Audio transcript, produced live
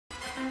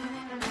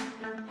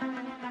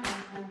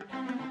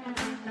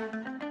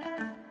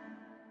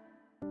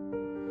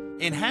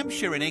In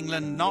Hampshire in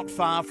England, not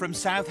far from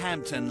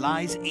Southampton,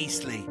 lies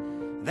Eastleigh.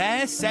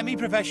 Their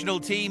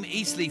semi-professional team,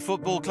 Eastleigh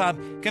Football Club,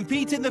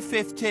 compete in the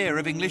 5th tier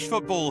of English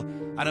football,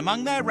 and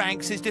among their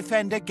ranks is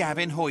defender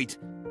Gavin Hoyte.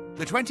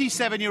 The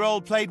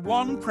 27-year-old played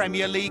one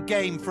Premier League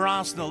game for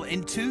Arsenal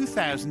in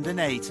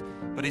 2008,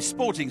 but his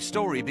sporting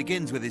story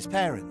begins with his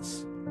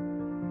parents.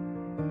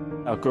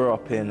 I grew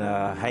up in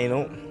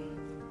Hainault,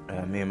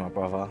 me and my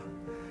brother,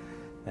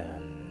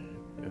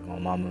 with my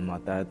mum and my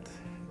dad.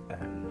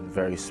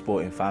 Very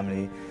sporting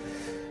family.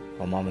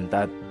 My mum and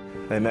dad,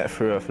 they met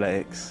through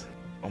athletics.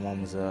 My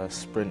mum was a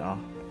sprinter.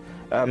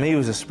 He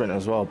was a sprinter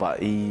as well, but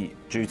he,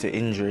 due to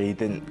injury,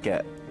 didn't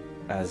get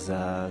as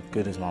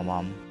good as my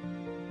mum.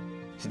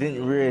 She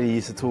didn't really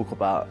used to talk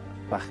about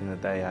back in the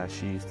day how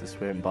she used to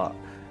sprint, but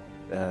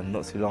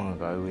not too long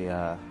ago we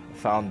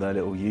found a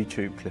little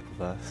YouTube clip of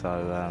her,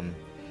 so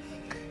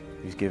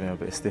he was giving her a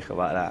bit of stick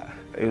about that.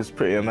 It was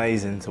pretty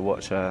amazing to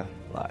watch her,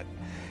 like,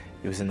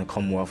 it was in the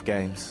Commonwealth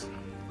Games.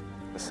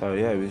 So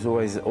yeah, we was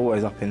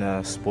always up in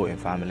a sporting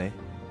family.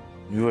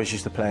 We always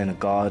used to play in the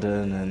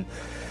garden and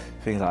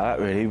things like that,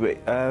 really.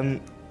 But to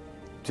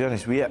be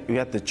honest, we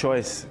had the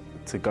choice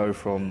to go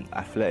from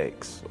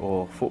athletics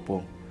or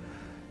football.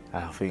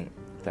 And I think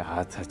that I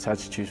had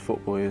to choose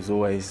football. It was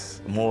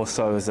always more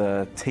so as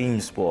a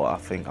team sport. I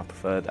think I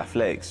preferred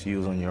athletics. You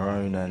was on your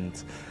own,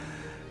 and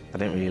I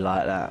didn't really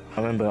like that.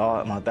 I remember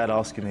my dad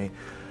asking me,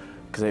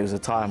 because it was a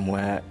time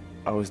where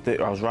I was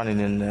running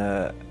in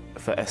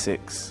for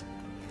Essex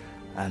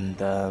and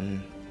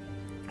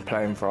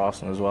playing for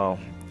Arsenal as well.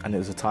 And it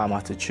was a time I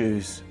had to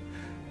choose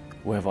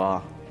whether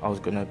I was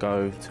going to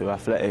go to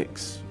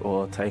athletics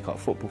or take up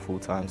football full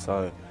time.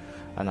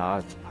 And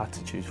I had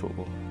to choose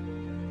football.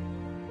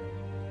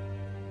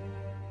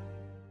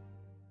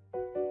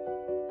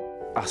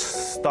 I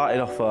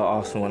started off at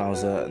Arsenal when I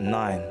was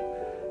 9,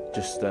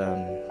 just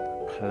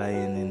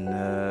playing in,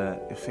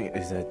 I think it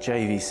was a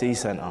JVC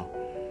centre.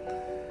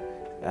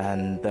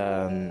 And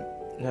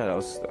yeah, that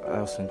was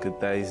some good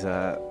days.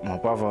 My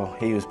brother,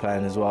 he was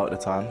playing as well at the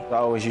time. I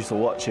always used to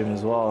watch him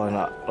as well, and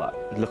I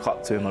look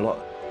up to him a lot.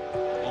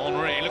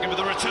 Henry looking for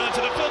the return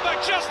to the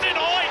fullback, Justin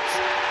Hoyte!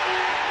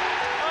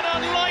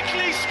 An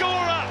unlikely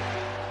scorer!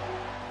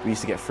 We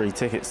used to get free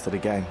tickets to the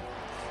game,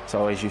 so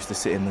I always used to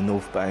sit in the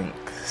North Bank,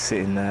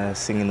 sitting there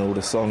singing all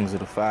the songs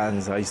with the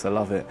fans. I used to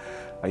love it.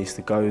 I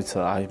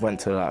went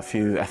to like, a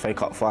few FA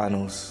Cup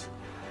finals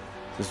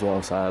as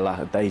well, so I had like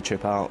a day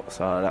trip out,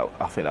 so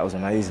I think that was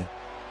amazing.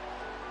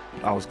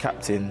 I was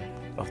captain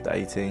of the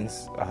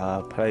 18s.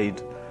 I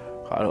played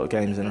quite a lot of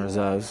games in the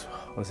reserves.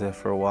 I was there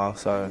for a while,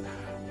 so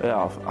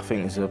yeah, I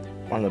think it was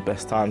one of the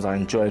best times. I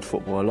enjoyed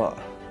football a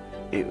lot.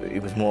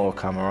 It was more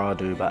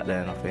camaraderie back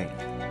then, I think.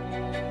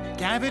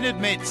 Gavin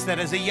admits that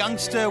as a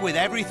youngster with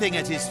everything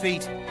at his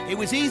feet, it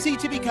was easy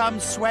to become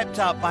swept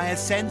up by a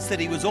sense that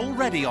he was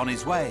already on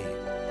his way.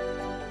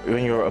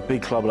 When you're at a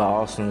big club like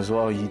Arsenal as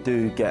well, you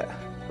do get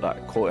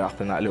like caught up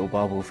in that little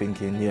bubble,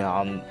 thinking, yeah,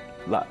 I'm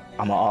at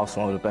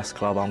Arsenal, the best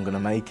club, I'm going to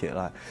make it.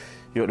 Like,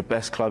 you're at the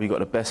best club, you've got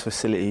the best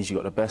facilities, you've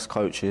got the best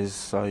coaches,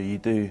 so you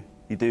do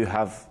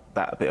have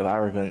that bit of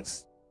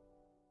arrogance.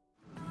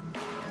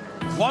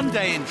 One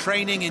day in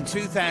training in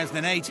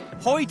 2008,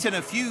 Hoyte and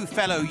a few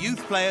fellow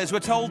youth players were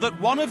told that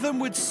one of them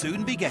would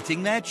soon be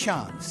getting their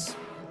chance.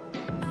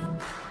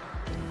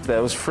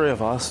 There was 3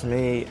 of us,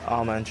 me,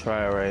 Armand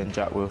Traore and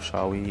Jack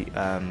Wilshere. We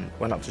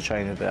went up to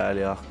training a bit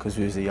earlier because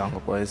we was the younger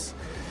boys.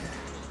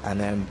 And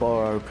then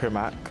Boro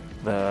Primac,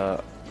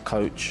 the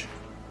coach,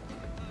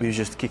 we was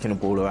just kicking the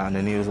ball around,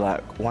 and he was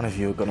like, one of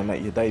you are going to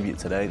make your debut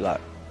today, like,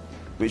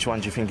 which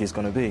one do you think it's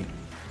going to be?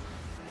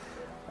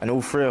 And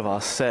all 3 of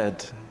us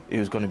said it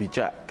was going to be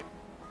Jack.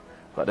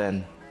 But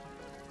then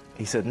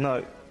he said,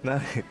 no,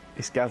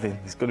 it's Gavin,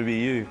 it's going to be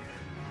you.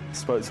 I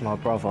spoke to my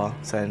brother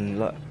saying,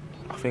 look,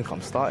 I think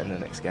I'm starting the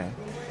next game.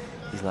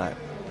 He's like,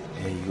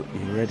 yeah,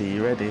 you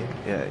ready?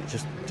 Yeah,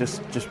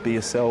 just be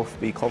yourself,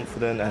 be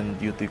confident, and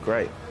you'll do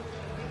great.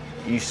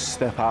 You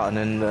step out, and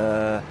then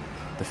the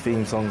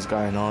theme song's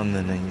going on,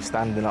 and then you're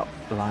standing up,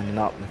 lining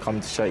up, and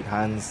coming to shake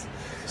hands.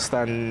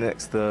 Standing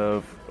next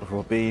to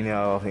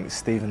Robinho, I think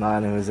Stephen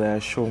Ireland was there,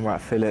 Sean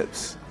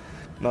Wright-Phillips.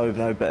 No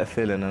better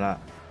feeling than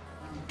that.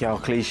 Gail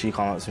Clichy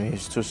came up to me, he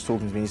was just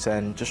talking to me,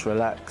 saying, just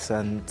relax,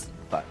 and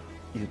like,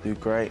 you do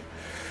great.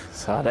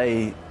 So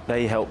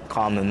they helped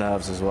calm the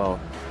nerves as well.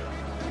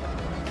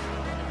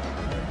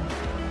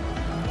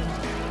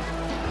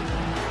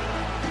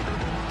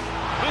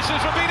 This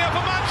is Robinho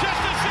for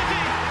Manchester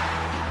City.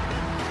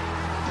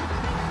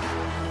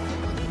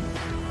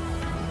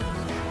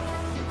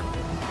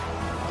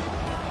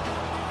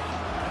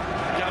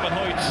 Gavin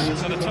Hoyte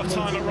has had a tough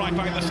time at right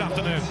back this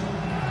afternoon.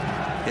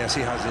 Yes,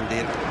 he has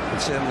indeed.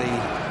 And certainly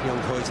young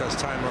Hoyte has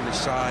time on his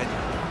side.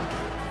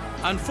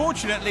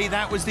 Unfortunately,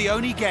 that was the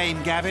only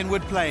game Gavin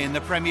would play in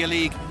the Premier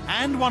League,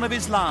 and one of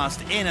his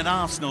last in an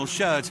Arsenal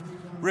shirt.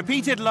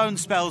 Repeated loan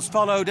spells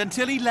followed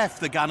until he left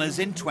the Gunners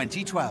in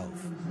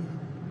 2012.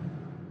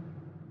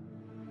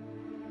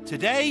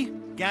 Today,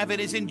 Gavin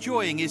is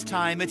enjoying his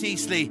time at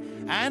Eastleigh,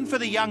 and for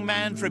the young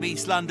man from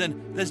East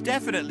London, there's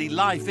definitely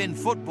life in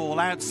football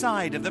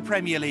outside of the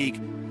Premier League.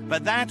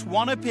 But that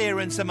one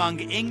appearance among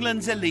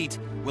England's elite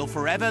will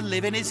forever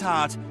live in his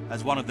heart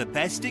as one of the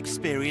best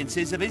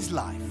experiences of his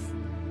life.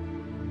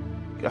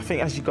 I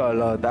think as you go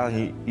lower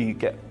down, you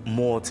get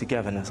more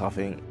togetherness, I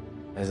think.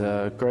 There's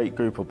a great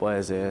group of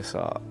boys here,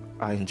 so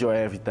I enjoy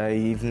every day,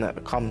 even though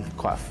I've come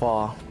quite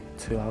far,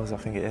 2 hours I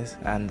think it is,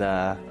 and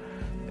I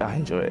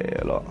enjoy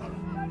it a lot.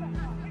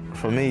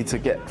 For me to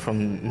get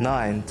from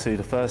 9 to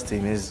the first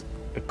team is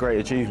a great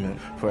achievement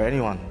for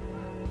anyone.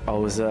 I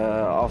was an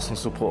Arsenal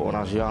supporter when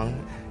I was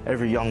young.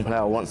 Every young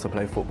player wants to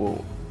play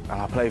football,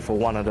 and I play for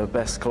one of the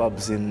best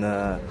clubs in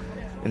the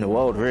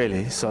world,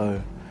 really.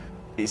 So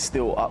it's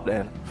still up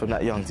there from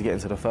that young to get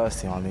into the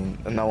first team. I mean,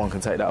 no one can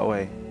take that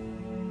away.